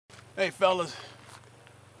Hey fellas,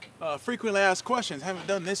 frequently asked questions. Haven't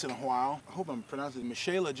done this in a while. I hope I'm pronouncing it.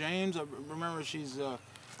 Michelle James. I remember she's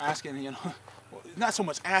asking, well, not so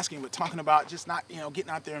much asking, but talking about just not, getting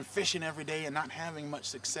out there and fishing every day and not having much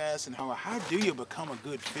success, and how do you become a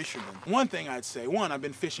good fisherman? One thing I'd say, one, I've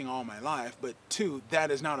been fishing all my life, but two, that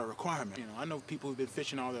is not a requirement. I know people who've been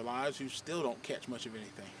fishing all their lives who still don't catch much of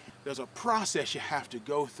anything. There's a process you have to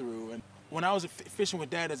go through, and when I was fishing with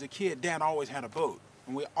Dad as a kid, Dad always had a boat,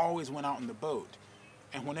 and we always went out in the boat.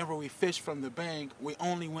 And whenever we fished from the bank, we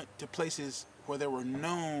only went to places where there were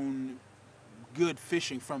known good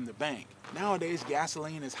fishing from the bank. Nowadays,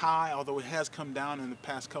 gasoline is high, although it has come down in the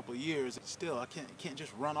past couple of years. Still, I can't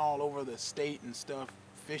just run all over the state and stuff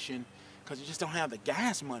fishing because you just don't have the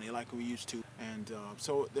gas money like we used to. And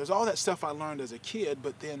so there's all that stuff I learned as a kid,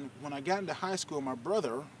 but then when I got into high school, my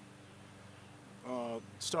brother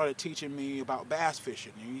started teaching me about bass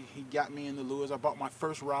fishing. He got me in the lures. I bought my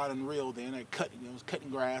first rod and reel then. I was cutting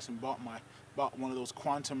grass and bought one of those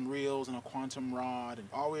quantum reels and a quantum rod. And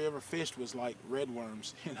all we ever fished was like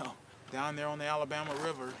redworms, down there on the Alabama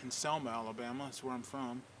River in Selma, Alabama. That's where I'm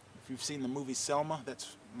from. If you've seen the movie Selma,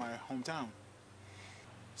 that's my hometown.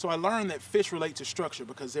 So I learned that fish relate to structure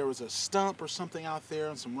because there was a stump or something out there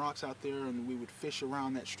and some rocks out there, and we would fish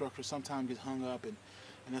around that structure, sometimes get hung up, and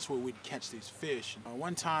that's where we'd catch these fish.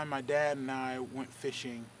 One time my dad and I went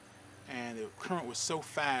fishing, and the current was so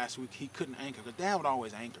fast he couldn't anchor, because Dad would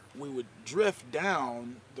always anchor. We would drift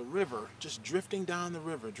down the river, just drifting down the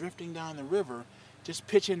river, just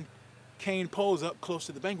pitching cane poles up close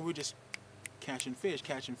to the bank, and we were just catching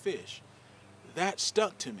fish. That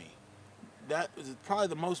stuck to me. That was probably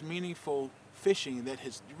the most meaningful fishing that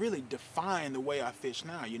has really defined the way I fish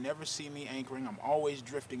now. You never see me anchoring. I'm always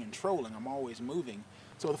drifting and trolling. I'm always moving.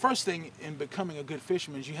 So the first thing in becoming a good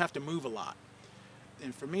fisherman is you have to move a lot.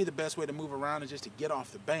 And for me, the best way to move around is just to get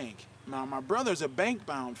off the bank. Now, my brother's a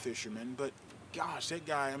bank-bound fisherman, but gosh, that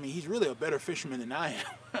guy, he's really a better fisherman than I am.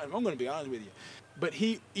 I'm going to be honest with you. But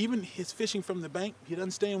even his fishing from the bank, he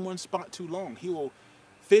doesn't stay in one spot too long. He will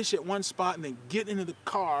fish at one spot and then get into the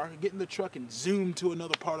car, get in the truck and zoom to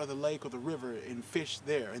another part of the lake or the river and fish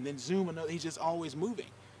there, and then zoom another. He's just always moving.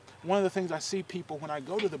 One of the things I see people when I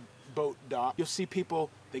go to the boat dock, you'll see people,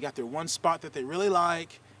 they got their one spot that they really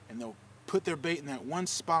like, and they'll put their bait in that one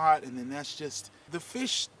spot, and then that's just, the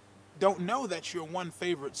fish don't know that's your one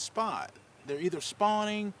favorite spot. They're either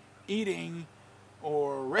spawning, eating,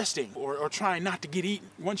 or resting, or trying not to get eaten.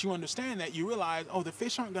 Once you understand that, you realize, oh, the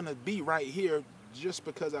fish aren't gonna be right here just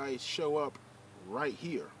because I show up right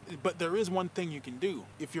here. But there is one thing you can do.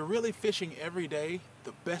 If you're really fishing every day,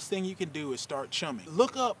 the best thing you can do is start chumming.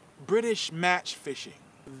 Look up British match fishing.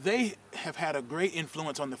 They have had a great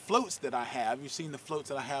influence on the floats that I have. You've seen the floats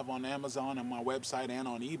that I have on Amazon, on my website, and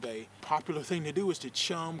on eBay. Popular thing to do is to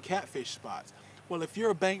chum catfish spots. Well, if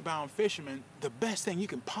you're a bank-bound fisherman, the best thing you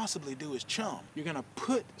can possibly do is chum. You're gonna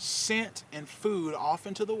put scent and food off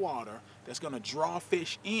into the water that's gonna draw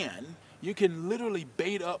fish in. You can literally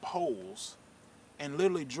bait up holes and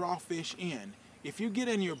literally draw fish in. If you get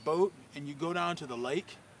in your boat and you go down to the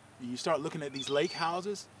lake and you start looking at these lake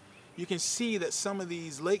houses, you can see that some of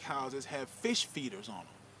these lake houses have fish feeders on them.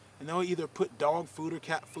 And they'll either put dog food or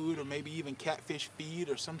cat food or maybe even catfish feed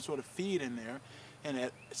or some sort of feed in there. And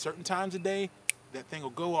at certain times of day, that thing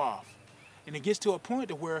will go off. And it gets to a point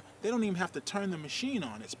to where they don't even have to turn the machine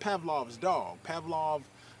on. It's Pavlov's dog. Pavlov,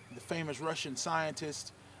 the famous Russian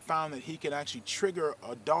scientist, found that he could actually trigger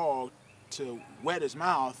a dog to wet his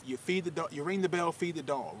mouth. You feed the dog, you ring the bell, feed the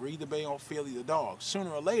dog. Ring the bell, feed the dog. Sooner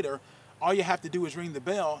or later, all you have to do is ring the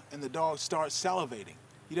bell and the dog starts salivating.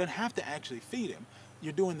 You don't have to actually feed him.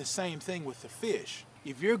 You're doing the same thing with the fish.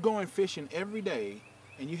 If you're going fishing every day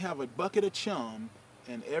and you have a bucket of chum,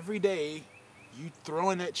 and every day you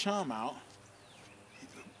throwing that chum out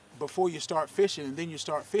before you start fishing, and then you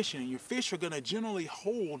start fishing, and your fish are gonna generally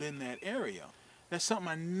hold in that area. That's something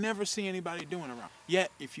I never see anybody doing around.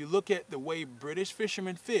 Yet, if you look at the way British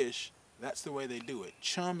fishermen fish, that's the way they do it.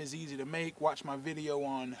 Chum is easy to make. Watch my video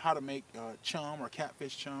on how to make chum or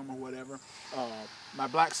catfish chum or whatever.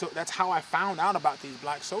 That's how I found out about these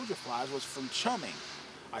black soldier flies, was from chumming.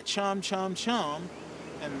 I chum,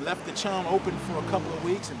 and left the chum open for a couple of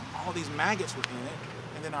weeks, and all these maggots were in it.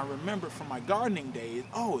 And then I remembered from my gardening days,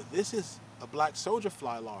 oh, this is a black soldier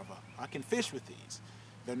fly larva. I can fish with these.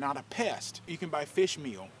 They're not a pest. You can buy fish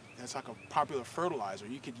meal. That's like a popular fertilizer.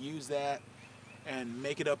 You could use that and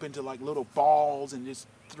make it up into like little balls and just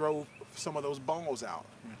throw some of those balls out.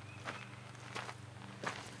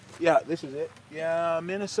 Yeah, this is it. Yeah,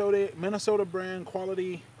 Minnesota brand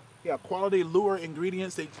quality. Yeah, quality lure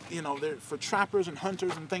ingredients. They're for trappers and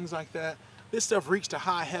hunters and things like that. This stuff reached to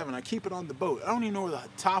high heaven. I keep it on the boat. I don't even know where the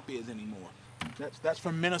top is anymore. That's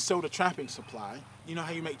from Minnesota Trapping Supply. You know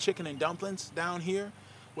how you make chicken and dumplings down here?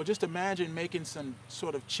 Well, just imagine making some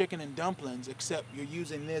sort of chicken and dumplings, except you're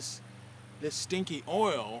using this stinky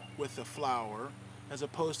oil with the flour as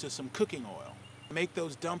opposed to some cooking oil. Make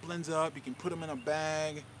those dumplings up, you can put them in a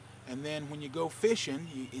bag, and then when you go fishing,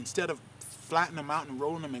 instead of flattening them out and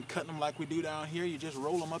rolling them and cutting them like we do down here, you just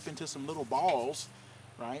roll them up into some little balls,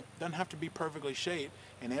 right? Doesn't have to be perfectly shaped,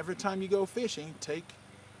 and every time you go fishing, take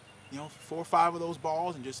 4 or 5 of those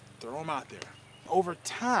balls and just throw them out there. Over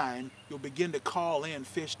time, you'll begin to call in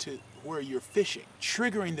fish to where you're fishing,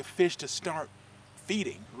 triggering the fish to start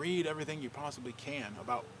feeding. Read everything you possibly can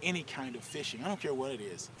about any kind of fishing. I don't care what it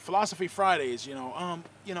is. Philosophy Fridays, I'm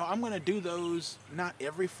going to do those not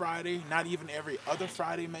every Friday, not even every other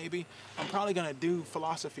Friday maybe. I'm probably going to do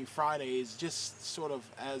Philosophy Fridays just sort of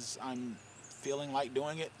as I'm feeling like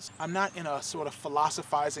doing it. I'm not in a sort of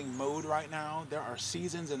philosophizing mode right now. There are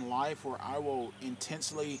seasons in life where I will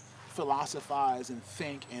intensely philosophize and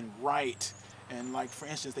think and write. And like, for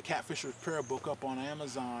instance, the Catfisher's Prayer book up on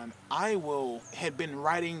Amazon, had been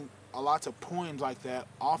writing lots of poems like that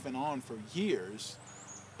off and on for years.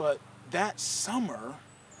 But that summer,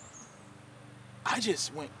 I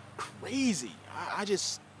just went crazy. I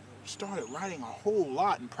just started writing a whole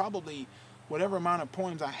lot, and probably whatever amount of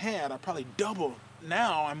poems I had, I probably doubled.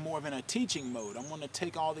 Now I'm more of in a teaching mode. I'm going to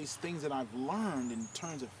take all these things that I've learned in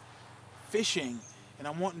terms of fishing, and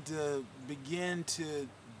I'm wanting to begin to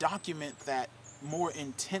document that more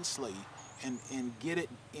intensely and get it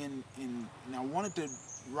in. And I wanted to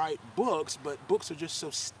write books, but books are just so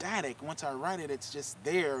static. Once I write it, it's just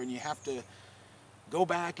there, and you have to go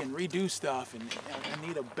back and redo stuff, and I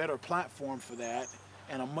need a better platform for that,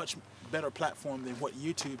 and a much better platform than what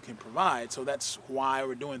YouTube can provide. So that's why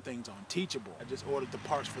we're doing things on Teachable. I just ordered the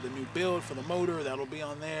parts for the new build for the motor. That'll be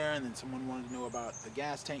on there. And then someone wanted to know about the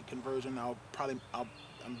gas tank conversion. I'm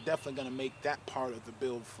definitely going to make that part of the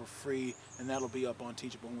build for free, and that'll be up on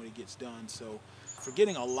Teachable when it gets done. So for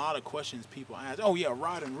getting a lot of questions people ask, oh yeah,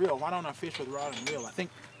 rod and reel. Why don't I fish with rod and reel? I think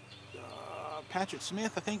Patrick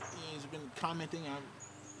Smith, he's been commenting.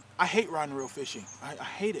 I hate rod and reel fishing. I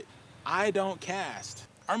hate it. I don't cast.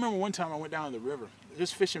 I remember one time I went down to the river,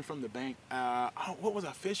 just fishing from the bank. What was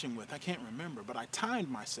I fishing with? I can't remember, but I timed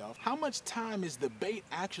myself. How much time is the bait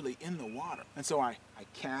actually in the water? And so I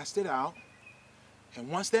cast it out, and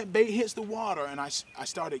once that bait hits the water, and I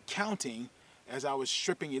started counting as I was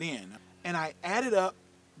stripping it in, and I added up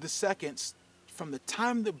the seconds from the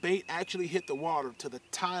time the bait actually hit the water to the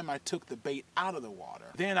time I took the bait out of the water.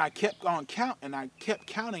 Then I kept on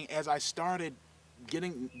counting as I started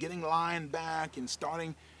getting line back and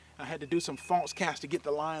starting. I had to do some false cast to get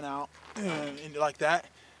the line out, and like that.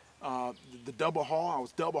 The double haul, I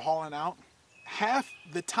was double hauling out. Half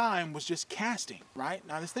the time was just casting, right?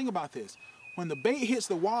 Now let's think about this. When the bait hits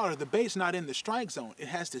the water, the bait's not in the strike zone. It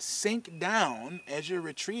has to sink down as you're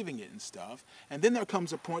retrieving it and stuff. And then there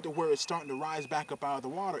comes a point to where it's starting to rise back up out of the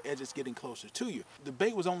water as it's getting closer to you. The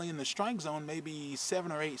bait was only in the strike zone maybe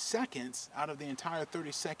 7 or 8 seconds out of the entire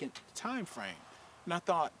 30-second time frame. And I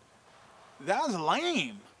thought, that was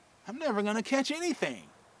lame. I'm never going to catch anything.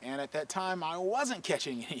 And at that time, I wasn't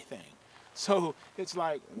catching anything. So it's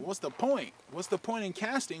like, what's the point? What's the point in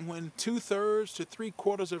casting when 2/3 to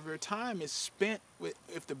 3/4 of your time is spent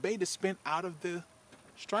if the bait is spent out of the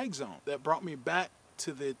strike zone? That brought me back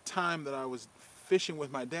to the time that I was fishing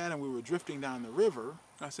with my dad and we were drifting down the river.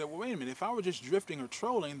 I said, well, wait a minute. If I were just drifting or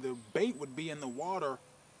trolling, the bait would be in the water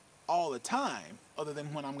all the time, other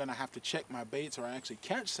than when I'm going to have to check my baits or actually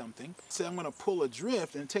catch something. Say I'm going to pull a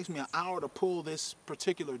drift, and it takes me an hour to pull this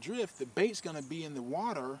particular drift. The bait's going to be in the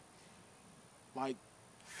water like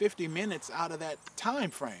 50 minutes out of that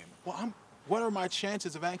time frame. Well, what are my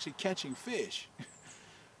chances of actually catching fish?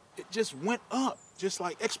 It just went up, just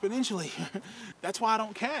like exponentially. That's why I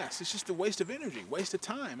don't cast. It's just a waste of energy, waste of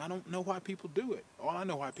time. I don't know why people do it. All I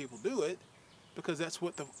know why people do it, because that's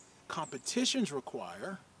what the competitions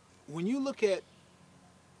require. When you look at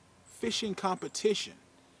fishing competition,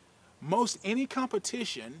 most any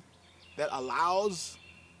competition that allows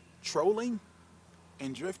trolling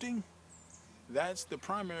and drifting, that's the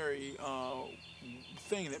primary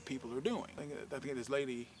thing that people are doing. I think this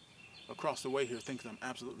lady across the way here thinks I'm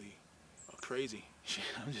absolutely crazy.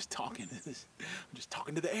 I'm just talking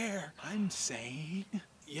to the air. I'm saying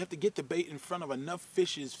you have to get the bait in front of enough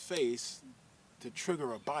fish's face to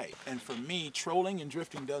trigger a bite. And for me, trolling and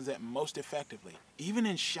drifting does that most effectively. Even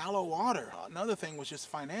in shallow water. Another thing was just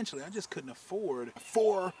financially, I just couldn't afford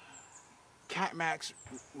 4 Catmax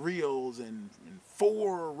reels and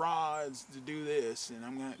 4 rods to do this,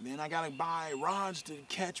 and then I gotta buy rods to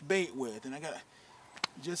catch bait with, and I gotta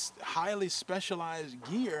just highly specialized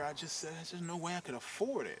gear. There's just no way I could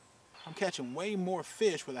afford it. I'm catching way more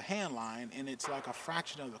fish with a hand line, and it's like a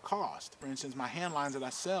fraction of the cost. For instance, my hand lines that I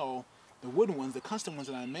sell, the wooden ones, the custom ones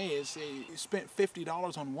that I made, say you spent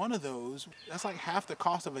 $50 on one of those. That's like half the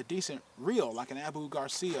cost of a decent reel, like an Abu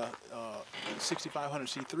Garcia 6500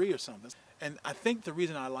 C3 or something. And I think the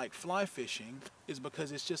reason I like fly fishing is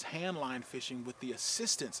because it's just hand line fishing with the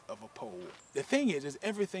assistance of a pole. The thing is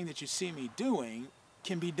everything that you see me doing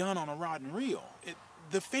can be done on a rod and reel.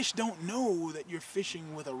 The fish don't know that you're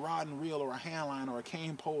fishing with a rod and reel or a hand line or a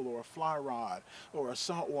cane pole or a fly rod or a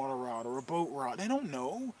saltwater rod or a boat rod. They don't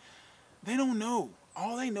know. They don't know.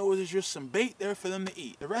 All they know is there's just some bait there for them to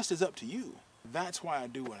eat. The rest is up to you. That's why I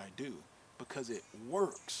do what I do, because it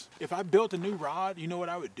works. If I built a new rod, you know what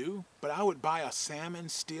I would do? But I would buy a salmon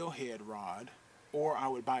steelhead rod, or I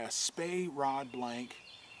would buy a spey rod blank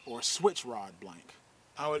or a switch rod blank.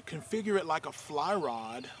 I would configure it like a fly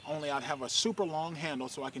rod, only I'd have a super long handle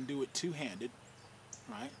so I can do it two-handed,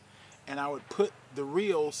 right? And I would put the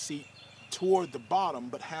reel seat toward the bottom,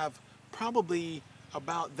 but have probably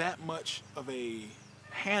about that much of a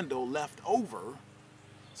handle left over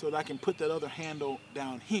so that I can put that other handle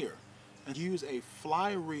down here and use a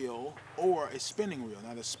fly reel or a spinning reel.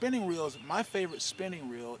 Now the spinning reels, my favorite spinning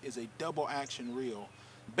reel is a double action reel,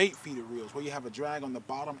 bait feeder reels, where you have a drag on the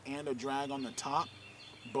bottom and a drag on the top,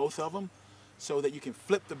 both of them, so that you can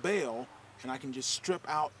flip the bail and I can just strip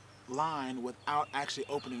out line without actually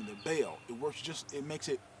opening the bail. It works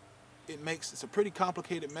it's a pretty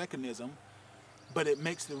complicated mechanism, but it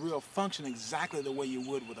makes the reel function exactly the way you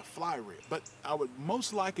would with a fly reel. But I would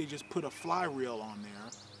most likely just put a fly reel on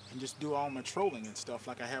there and just do all my trolling and stuff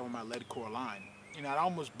like I have with my lead core line. You know, I'd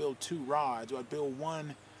almost build 2 rods, or I'd build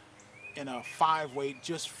one in a 5-weight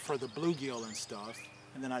just for the bluegill and stuff,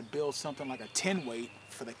 and then I'd build something like a 10-weight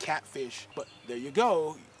for the catfish. But there you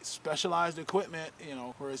go, specialized equipment, you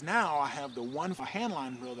know. Whereas now I have the one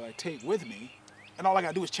handline reel that I take with me, and all I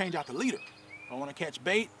gotta do is change out the leader. If I wanna catch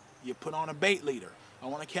bait, you put on a bait leader. I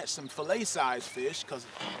wanna catch some fillet-sized fish, because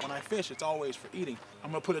when I fish, it's always for eating.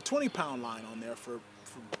 I'm gonna put a 20-pound line on there for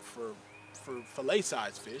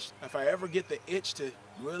fillet-sized fish. If I ever get the itch to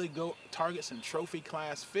really go target some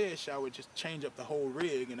trophy-class fish, I would just change up the whole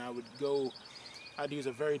rig, and I'd use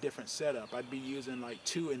a very different setup. I'd be using like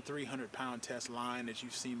 200- and 300-pound test line that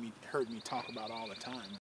you've heard me talk about all the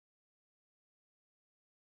time.